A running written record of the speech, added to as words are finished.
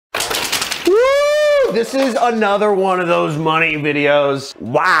This is another one of those money videos.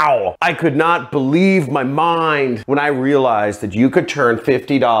 Wow. I could not believe my mind when I realized that you could turn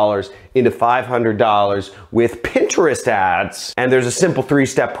 $50 into $500 with Pinterest ads. And there's a simple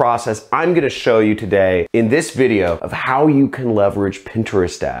 3-step process I'm gonna show you today in this video of how you can leverage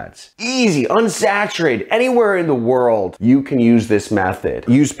Pinterest ads. Easy, unsaturated, anywhere in the world, you can use this method.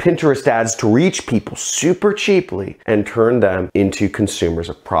 Use Pinterest ads to reach people super cheaply and turn them into consumers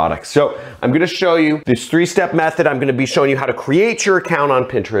of products. So I'm gonna show you this 3-step method. I'm gonna be showing you how to create your account on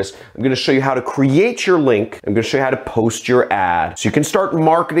Pinterest. I'm gonna show you how to create your link. I'm gonna show you how to post your ad so you can start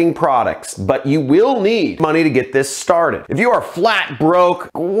marketing products. But you will need money to get this started. If you are flat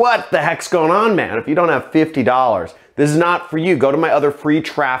broke, what the heck's going on, man? If you don't have $50, this is not for you. Go to my other free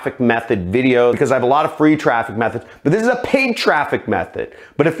traffic method video because I have a lot of free traffic methods, but this is a paid traffic method.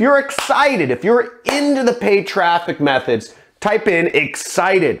 But if you're excited, if you're into the paid traffic methods, type in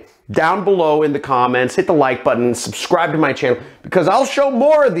excited down below in the comments, hit the like button, and subscribe to my channel because I'll show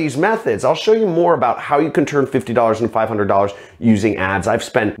more of these methods. I'll show you more about how you can turn $50 into $500 using ads. I've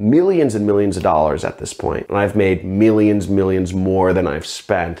spent millions and millions of dollars at this point, and I've made millions more than I've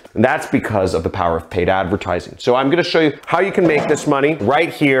spent. And that's because of the power of paid advertising. So I'm gonna show you how you can make this money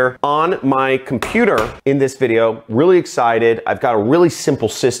right here on my computer in this video. Really excited. I've got a really simple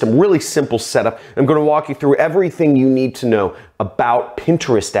system, really simple setup. I'm gonna walk you through everything you need to know about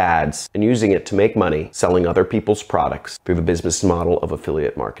Pinterest ads and using it to make money selling other people's products through the business model of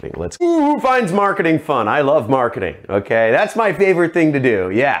affiliate marketing. Who finds marketing fun? I love marketing, okay? That's my favorite thing to do.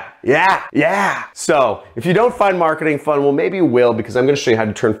 Yeah. So if you don't find marketing fun, well, maybe you will, because I'm gonna show you how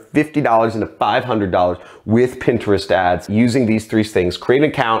to turn $50 into $500 with Pinterest ads using these 3 things: create an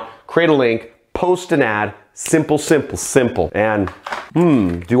account, create a link, post an ad. Simple. And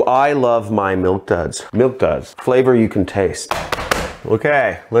do I love my Milk Duds. Milk Duds, flavor you can taste.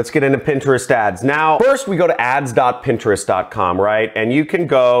 Okay, let's get into Pinterest ads. Now, first we go to ads.pinterest.com, right? And you can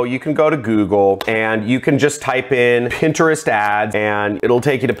go to Google and you can just type in Pinterest ads and it'll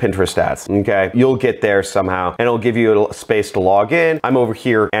take you to Pinterest ads, okay? You'll get there somehow and it'll give you a space to log in. I'm over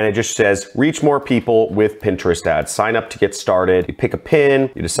here and it just says, reach more people with Pinterest ads. Sign up to get started. You pick a pin,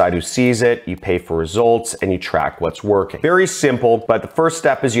 you decide who sees it, you pay for results, and you track what's working. Very simple, but the first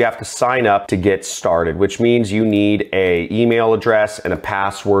step is you have to sign up to get started, which means you need an email address and a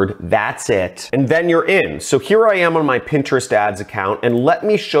password. That's it. And then you're in. So here I am on my Pinterest ads account, and let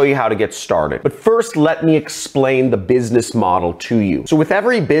me show you how to get started. But first, let me explain the business model to you. So with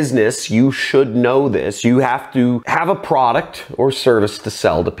every business, you should know this. You have to have a product or service to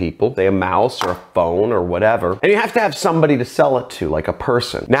sell to people, say a mouse or a phone or whatever. And you have to have somebody to sell it to, like a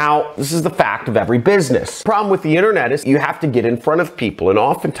person. Now, this is the fact of every business. The problem with the internet is you have to get in front of people. And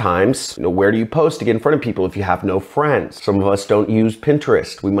oftentimes, where do you post to get in front of people if you have no friends? Some of us don't use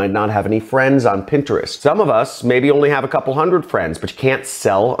Pinterest. We might not have any friends on Pinterest. Some of us maybe only have a couple hundred friends, but you can't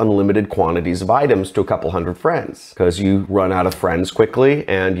sell unlimited quantities of items to a couple hundred friends because you run out of friends quickly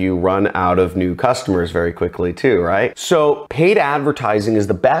and you run out of new customers very quickly too, right? So paid advertising is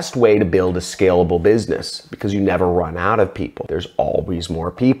the best way to build a scalable business because you never run out of people. There's always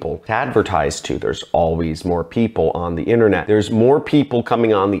more people to advertise to. There's always more people on the internet. There's more people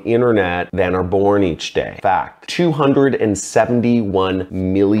coming on the internet than are born each day. In fact, 271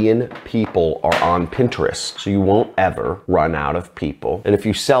 million people are on Pinterest, so you won't ever run out of people. And if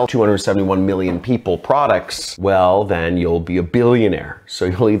you sell 271 million people products, well, then you'll be a billionaire. So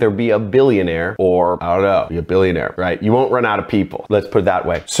you'll either be a billionaire or, I don't know, be a billionaire, right? You won't run out of people. Let's put it that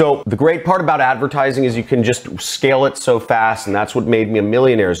way. So the great part about advertising is you can just scale it so fast, and that's what made me a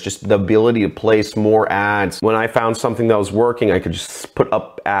millionaire, is just the ability to place more ads. When I found something that was working, I could just put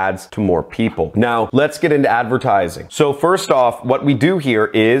up ads to more people. Now, let's get into advertising. So first off, what we do here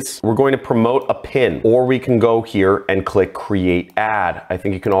is we're going to promote a pin, or we can go here and click create ad. I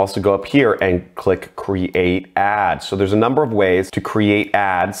think you can also go up here and click create ad. So there's a number of ways to create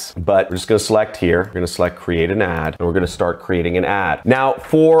ads, but we're just going to select here. We're going to select create an ad, and we're going to start creating an ad. Now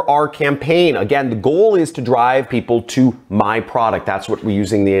for our campaign, again, the goal is to drive people to my product. That's what we're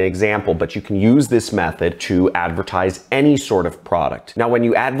using the example, but you can use this method to advertise any sort of product. Now, when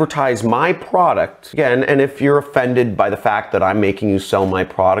you advertise my product, again, and if you're offended by the fact that I'm making you sell my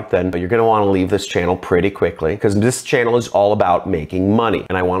product, then you're going to want to leave this channel pretty quickly, because this channel is all about making money,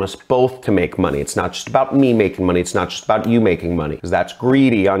 and I want us both to make money. It's not just about me making money. It's not just about you making money, because that's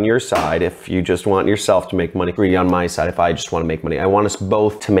greedy on your side if you just want yourself to make money. Greedy on my side if I just want to make money. I want us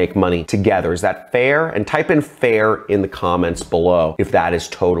both to make money together. Is that fair? And type in fair in the comments below if that is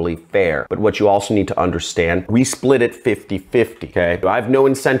totally fair. But what you also need to understand, we split it 50-50, okay? I have no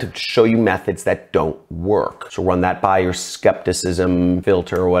incentive to show you methods that don't work. So run that by your skeptical skepticism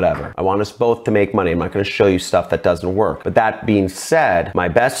filter or whatever. I want us both to make money. I'm not going to show you stuff that doesn't work. But that being said, my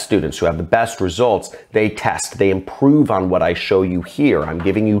best students who have the best results, they test, they improve on what I show you here. I'm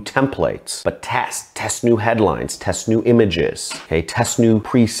giving you templates, but test new headlines, test new images, okay? Test new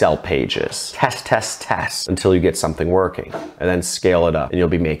pre-sell pages, test until you get something working, and then scale it up and you'll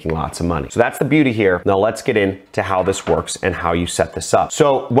be making lots of money. So that's the beauty here. Now let's get into how this works and how you set this up.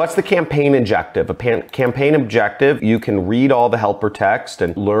 So what's the campaign objective? A campaign objective, you can read all the helper text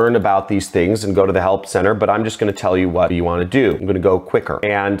and learn about these things and go to the help center, but I'm just going to tell you what you want to do. I'm going to go quicker,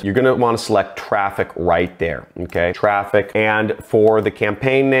 and you're going to want to select traffic right there. Okay, traffic. And for the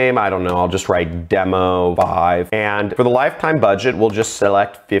campaign name, I don't know, I'll just write demo 5. And for the lifetime budget, we'll just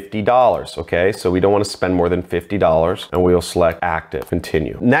select $50. Okay, so we don't want to spend more than $50, and we'll select active,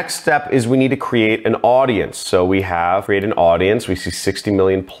 continue. Next step is we need to create an audience. So we have create an audience. We see 60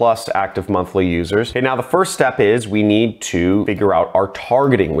 million plus active monthly users. Okay, now the first step is we need to figure out our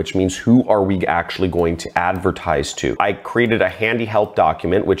targeting, which means who are we actually going to advertise to. I created a handy help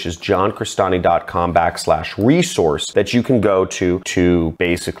document, which is johncristani.com/resource that you can go to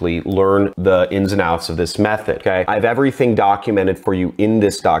basically learn the ins and outs of this method. Okay, I have everything documented for you in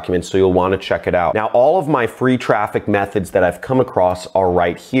this document, so you'll want to check it out. Now, all of my free traffic methods that I've come across are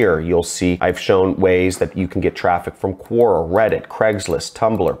right here. You'll see I've shown ways that you can get traffic from Quora, Reddit, Craigslist,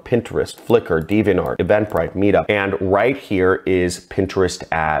 Tumblr, Pinterest, Flickr, DeviantArt, Eventbrite, Meetup, and right here is Pinterest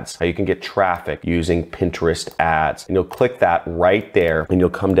ads. How you can get traffic using Pinterest ads. And you'll click that right there and you'll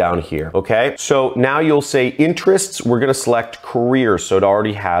come down here. Okay, so now you'll say interests. We're going to select career, so it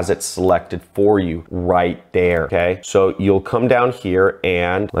already has it selected for you right there. Okay, so you'll come down here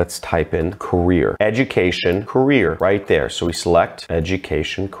and let's type in career, education, career right there. So we select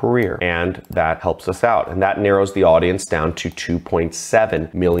education, career, and that helps us out. And that narrows the audience down to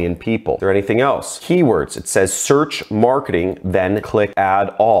 2.7 million people. Is there anything else? Keywords. It says search marketing, then click add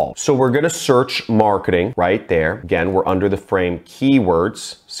all. So we're going to search marketing right there. Again, we're under the frame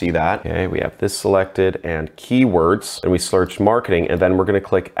keywords. See that? Okay, we have this selected and keywords, and we search marketing, and then we're going to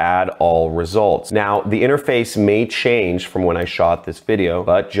click add all results. Now, the interface may change from when I shot this video,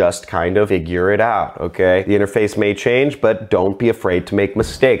 but just kind of figure it out, okay? The interface may change, but don't be afraid to make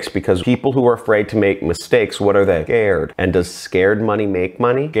mistakes, because people who are afraid to make mistakes, what are they? Scared. And does scared money make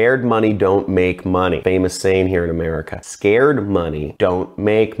money? Scared money don't make money. Famous saying here in America. Scared money don't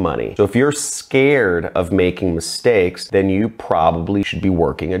make money. So if you're scared of making mistakes, then you probably should be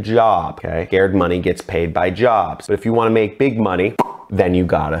working a job, okay? Scared money gets paid by jobs. But if you want to make big money, then you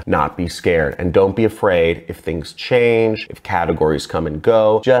gotta not be scared. And don't be afraid if things change, if categories come and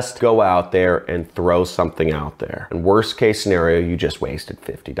go, just go out there and throw something out there. And worst case scenario, you just wasted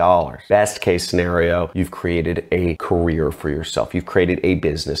 $50. Best case scenario, you've created a career for yourself. You've created a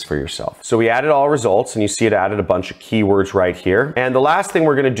business for yourself. So we added all results, and you see it added a bunch of keywords right here. And the last thing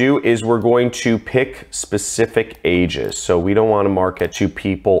we're gonna do is we're going to pick specific ages. So we don't wanna market to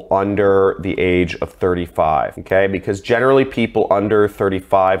people under the age of 35, okay? Because generally people under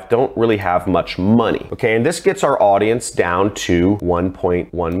 35 don't really have much money. Okay, and this gets our audience down to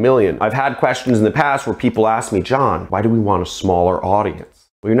 1.1 million. I've had questions in the past where people ask me, John, why do we want a smaller audience?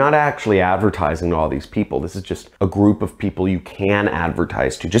 Well, you're not actually advertising to all these people. This is just a group of people you can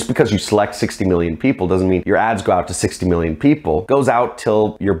advertise to. Just because you select 60 million people doesn't mean your ads go out to 60 million people. It goes out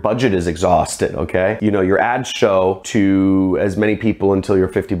till your budget is exhausted, okay? You know, your ads show to as many people until your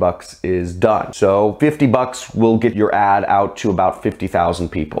 50 bucks is done. So 50 bucks will get your ad out to about 50,000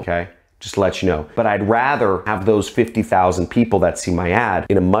 people, okay? Just to let you know. But I'd rather have those 50,000 people that see my ad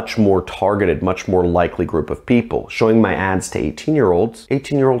in a much more targeted, much more likely group of people. Showing my ads to 18-year-olds.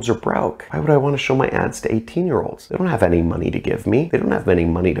 18-year-olds are broke. Why would I want to show my ads to 18-year-olds? They don't have any money to give me. They don't have any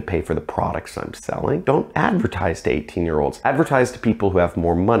money to pay for the products I'm selling. Don't advertise to 18-year-olds. Advertise to people who have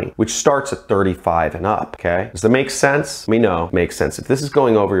more money, which starts at 35 and up, okay? Does that make sense? Let me know. It makes sense. If this is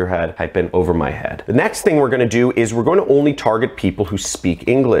going over your head, type in over my head. The next thing we're going to do is we're going to only target people who speak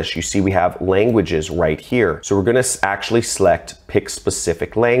English. You see, we have languages right here. So we're going to actually select pick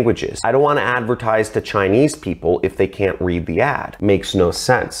specific languages. I don't want to advertise to Chinese people if they can't read the ad. Makes no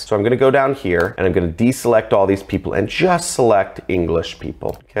sense. So I'm going to go down here and I'm going to deselect all these people and just select English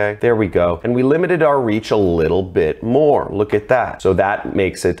people. Okay, there we go. And we limited our reach a little bit more. Look at that. So that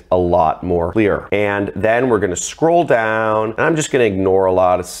makes it a lot more clear. And then we're going to scroll down and I'm just going to ignore a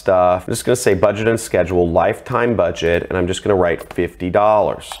lot of stuff. I'm just going to say budget and schedule, lifetime budget, and I'm just going to write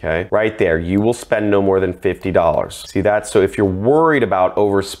 $50. Okay, right right there. You will spend no more than $50. See that? So if you're worried about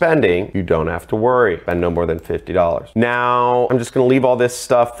overspending, you don't have to worry. Spend no more than $50. Now, I'm just gonna leave all this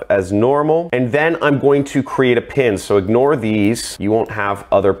stuff as normal, and then I'm going to create a pin. So ignore these. You won't have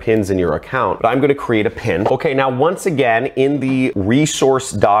other pins in your account, but I'm gonna create a pin. Okay, now once again, in the resource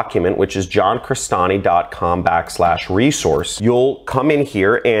document, which is johncristani.com/resource, you'll come in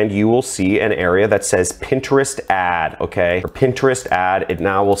here and you will see an area that says Pinterest ad, okay? For Pinterest ad, it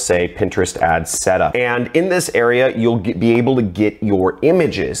now will say Pinterest ad setup. And in this area, you'll be able to get your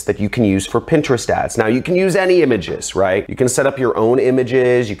images that you can use for Pinterest ads. Now, you can use any images, right? You can set up your own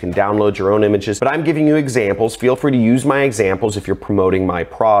images, you can download your own images, but I'm giving you examples. Feel free to use my examples if you're promoting my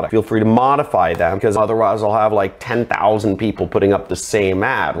product. Feel free to modify them, because otherwise I'll have like 10,000 people putting up the same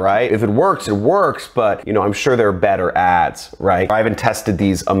ad, right? If it works, but you know, I'm sure there are better ads, right? I haven't tested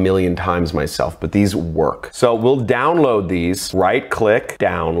these a million times myself, but these work. So we'll download these, right click,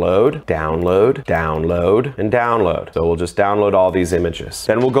 download, download, download, and download. So we'll just download all these images.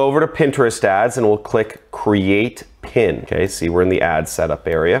 Then we'll go over to Pinterest ads and we'll click create pin. Okay, see, we're in the ad setup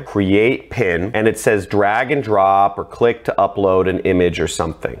area. Create pin, and it says drag and drop or click to upload an image or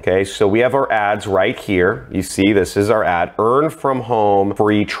something. Okay, so we have our ads right here. You see, this is our ad, earn from home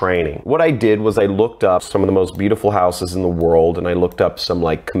free training. What I did was I looked up some of the most beautiful houses in the world, and I looked up some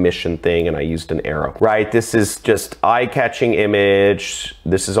like commission thing, and I used an arrow, right? This is just eye-catching image.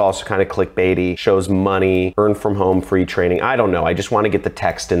 This is also kind of clickbaity, shows money, earn from home free training. I don't know, I just want to get the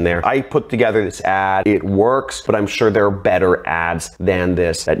text in there. I put together this ad, it works, but I'm sure there are better ads than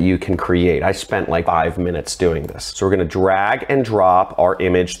this that you can create. I spent like 5 minutes doing this. So we're gonna drag and drop our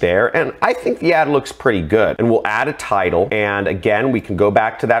image there, and I think the ad looks pretty good. And we'll add a title, and again, we can go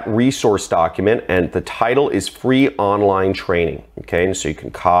back to that resource document, and the title is free online training. Okay, and so you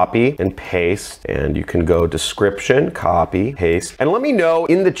can copy and paste, and you can go description, copy, paste. And let me know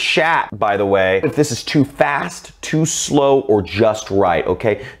in the chat, by the way, if this is too fast, too slow, or just right,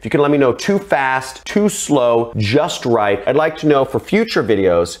 okay? If you can let me know too fast, too slow, just right. I'd like to know for future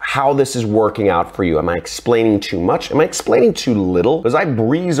videos how this is working out for you. Am I explaining too much? Am I explaining too little? Because I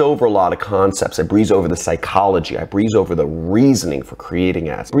breeze over a lot of concepts. I breeze over the psychology. I breeze over the reasoning for creating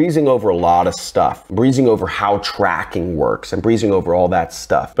ads. Breezing over a lot of stuff. Breezing over how tracking works. I'm breezing over all that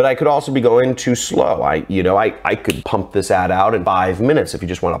stuff. But I could also be going too slow. I could pump this ad out in 5 minutes if you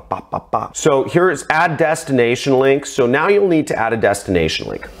just want to pop, pop, pop. So here's add destination link. So now you'll need to add a destination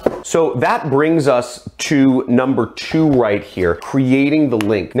link. So that brings us to number 2 right here, creating the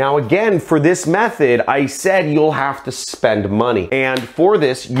link. Now again, for this method, I said you'll have to spend money. And for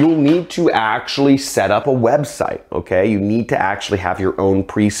this, you'll need to actually set up a website, okay? You need to actually have your own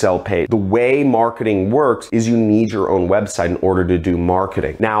pre-sale page. The way marketing works is you need your own website in order to do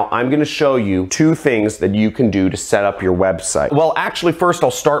marketing. Now, I'm gonna show you 2 things that you can do to set up your website. Well, actually, first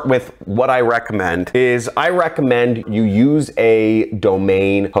I'll start with what I recommend is I recommend you use a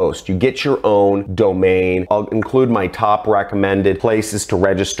domain host. You get your own domain. I'll include my top recommended places to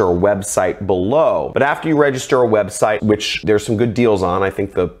register a website below. But after you register a website, which there's some good deals on, I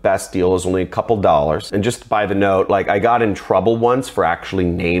think the best deal is only a couple dollars. And just by the note, like I got in trouble once for actually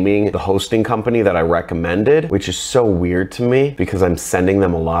naming the hosting company that I recommended, which is so weird to me because I'm sending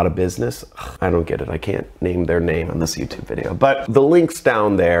them a lot of business. I don't get it. I can't name their name on this YouTube video, but the link's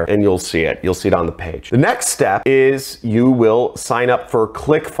down there and you'll see it. You'll see it on the page. The next step is you will sign up for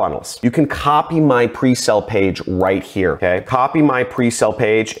ClickFunnels. You can copy my pre-sale page right here, okay? Copy my pre-sale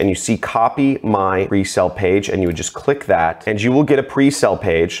page, and you see copy my pre-sale page, and you would just click that, and you will get a pre-sale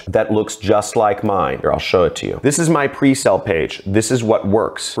page that looks just like mine. Here, I'll show it to you. This is my pre-sale page. This is what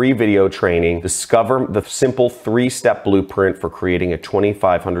works. Free video training. Discover the simple 3-step blueprint for creating a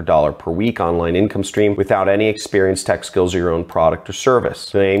 $2,500 per week online income stream without any experience, tech skills, or your own product or service.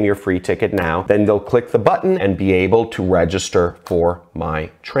 Claim your free ticket now. Then they'll click the button and be able to register for my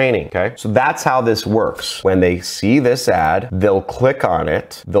training, okay? So that's how this works. When they see this ad, they'll click on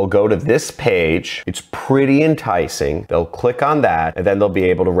it, they'll go to this page, it's pretty enticing, they'll click on that, and then they'll be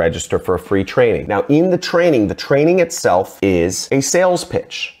able to register for a free training. Now in the training itself is a sales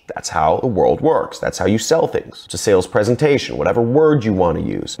pitch. That's how the world works. That's how you sell things. It's a sales presentation, whatever word you want to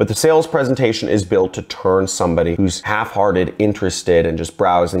use. But the sales presentation is built to turn somebody who's half-hearted, interested, and just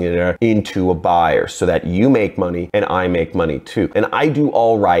browsing it into a buyer so that you make money and I make money too. And I do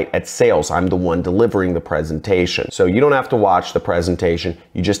all right at sales. I'm the one delivering the presentation. So you don't have to watch the presentation.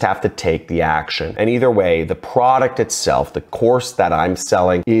 You just have to take the action. And either way, the product itself, the course that I'm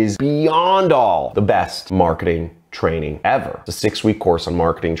selling, is beyond all the best marketing training ever. It's a 6-week course on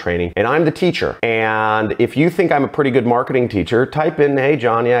marketing training, and I'm the teacher. And if you think I'm a pretty good marketing teacher, type in, hey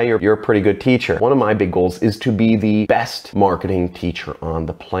John, yeah, you're a pretty good teacher. One of my big goals is to be the best marketing teacher on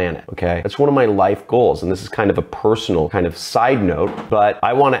the planet, okay? That's one of my life goals, and this is kind of a personal kind of side note, but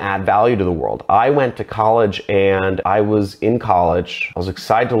I want to add value to the world. I went to college, and I was in college. I was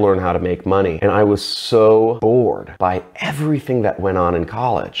excited to learn how to make money, and I was so bored by everything that went on in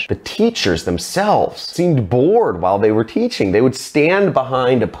college. The teachers themselves seemed bored while they were teaching. They would stand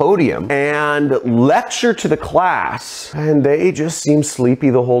behind a podium and lecture to the class, and they just seemed sleepy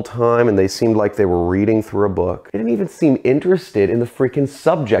the whole time, and they seemed like they were reading through a book. They didn't even seem interested in the freaking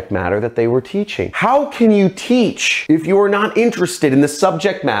subject matter that they were teaching. How can you teach if you are not interested in the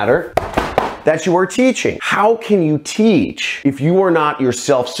subject matter that you are teaching? How can you teach if you are not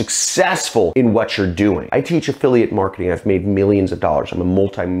yourself successful in what you're doing? I teach affiliate marketing. I've made millions of dollars. I'm a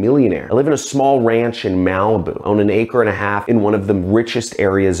multi-millionaire. I live in a small ranch in Malibu. I own an acre and a half in one of the richest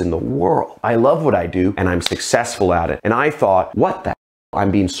areas in the world. I love what I do, and I'm successful at it. And I thought, what the?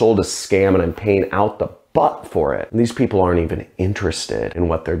 I'm being sold a scam, and I'm paying out the butt for it. And these people aren't even interested in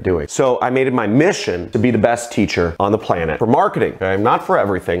what they're doing. So I made it my mission to be the best teacher on the planet for marketing, okay? Not for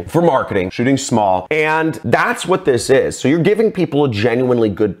everything, for marketing, shooting small. And that's what this is. So you're giving people a genuinely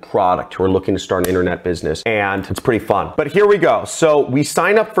good product who are looking to start an internet business, and it's pretty fun. But here we go. So we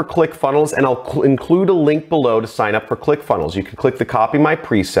sign up for ClickFunnels, and I'll include a link below to sign up for ClickFunnels. You can click the copy my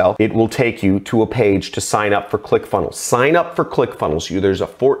pre-sale. It will take you to a page to sign up for ClickFunnels. Sign up for ClickFunnels. There's a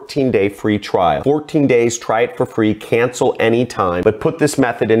 14-day free trial. 14 days, try it for free, cancel anytime, but put this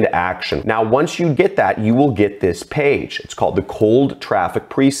method into action. Now, once you get that, you will get this page. It's called the cold traffic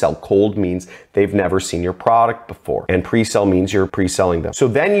pre-sale. Cold means they've never seen your product before, and pre-sale means you're pre-selling them. So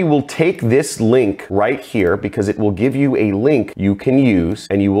then you will take this link right here, because it will give you a link you can use,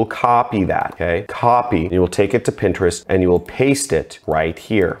 and you will copy that, okay? Copy, and you will take it to Pinterest, and you will paste it right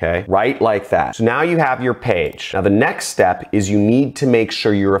here, okay? Right like that. So now you have your page. Now the next step is you need to make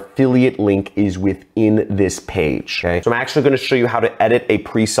sure your affiliate link is within this page, okay? So I'm actually going to show you how to edit a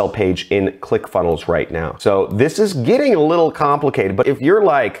pre-sale page in ClickFunnels right now. So this is getting a little complicated, but if you're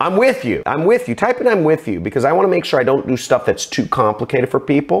like, I'm with you, type in I'm with you, because I want to make sure I don't do stuff that's too complicated for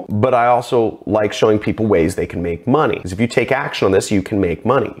people, but I also like showing people ways they can make money. Because if you take action on this, you can make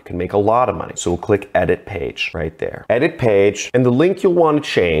money. You can make a lot of money. So we'll click edit page right there. Edit page, and the link you'll want to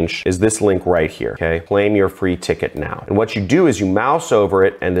change is this link right here, okay? Claim your free ticket now. And what you do is you mouse over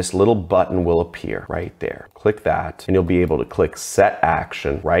it, and this little button will appear right there. Click that, and you'll be able to click set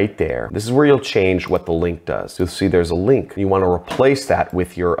action right there. This is where you'll change what the link does. You'll see there's a link. You want to replace that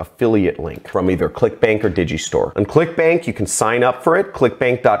with your affiliate link from either ClickBank or Digistore. On ClickBank, you can sign up for it.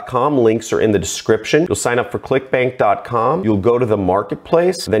 ClickBank.com, links are in the description. You'll sign up for ClickBank.com. You'll go to the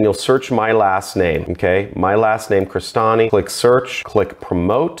marketplace, then you'll search my last name, okay? My last name, Cristani. Click search, click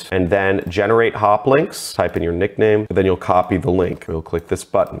promote, and then generate hop links. Type in your nickname, and then you'll copy the link. You'll click this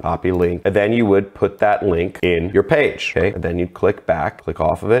button, copy link, and then you would put that link in your page, okay? And then you click back, click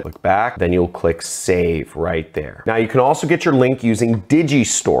off of it, click back, then you'll click save right there. Now you can also get your link using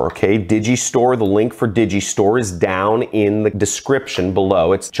Digistore, okay? Digistore, the link for Digistore is down in the description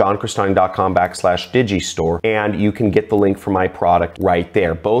below. It's johncristani.com/Digistore, and you can get the link for my product right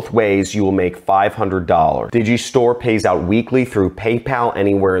there. Both ways you will make $500. Digistore pays out weekly through PayPal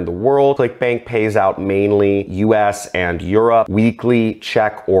anywhere in the world. ClickBank pays out mainly US and Europe, weekly,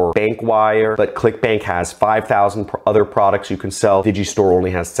 check, or bank wire, but ClickBank has 5,000 other products you can sell. Digistore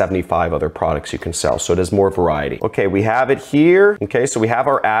only has 75 other products you can sell, so there's more variety. Okay, we have it here. Okay, so we have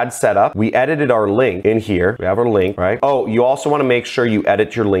our ad set up. We edited our link in here. We have our link, right? Oh, you also want to make sure you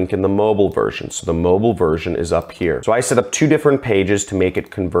edit your link in the mobile version. So the mobile version is up here. So I set up 2 different pages to make it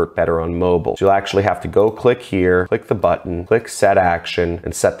convert better on mobile. So you'll actually have to go click here, click the button, click set action,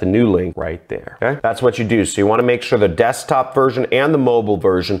 and set the new link right there. Okay, that's what you do. So you want to make sure the desktop version and the mobile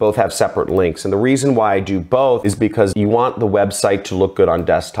version both have separate links. And the reason why I do both is because you want the website to look good on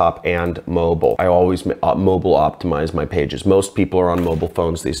desktop and mobile. I always mobile optimize my pages. Most people are on mobile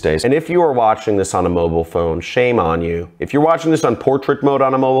phones these days. And if you are watching this on a mobile phone, shame on you. If you're watching this on portrait mode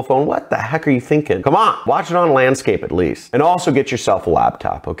on a mobile phone, what the heck are you thinking? Come on, watch it on landscape at least. And also get yourself a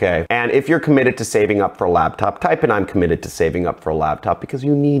laptop, okay? And if you're committed to saving up for a laptop, type in I'm committed to saving up for a laptop, because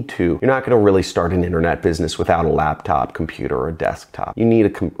you need to. You're not gonna really start an internet business without a laptop, computer, or a desktop. You need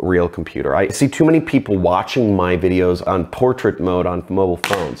a real computer. I see too too many people watching my videos on portrait mode on mobile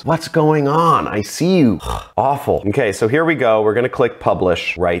phones. What's going on? I see you. Awful. Okay, so here we go. We're gonna click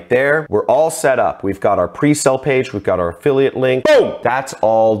publish right there. We're all set up. We've got our pre-sale page. We've got our affiliate link. Boom! That's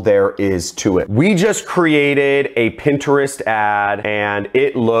all there is to it. We just created a Pinterest ad and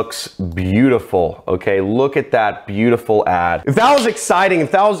it looks beautiful. Okay, look at that beautiful ad. If that was exciting,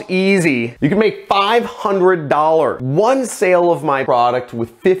 if that was easy, you can make $500. One sale of my product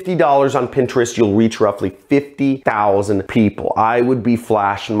with $50 on Pinterest, you'll reach roughly 50,000 people. I would be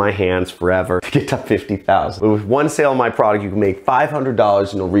flashing my hands forever to get to 50,000. But with one sale of my product, you can make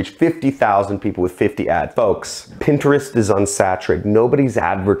 $500 and you'll reach 50,000 people with 50 ads. Folks, Pinterest is unsaturated. Nobody's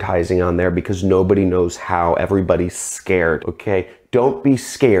advertising on there because nobody knows how. Everybody's scared, okay? Don't be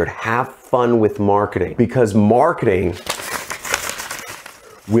scared. Have fun with marketing, because marketing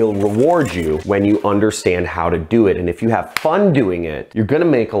will reward you when you understand how to do it. And if you have fun doing it, you're gonna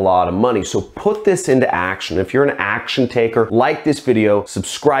make a lot of money. So put this into action. If you're an action taker, like this video,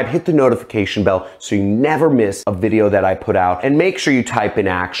 subscribe, hit the notification bell so you never miss a video that I put out, and make sure you type in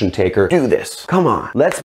action taker. Do this. Come on, let's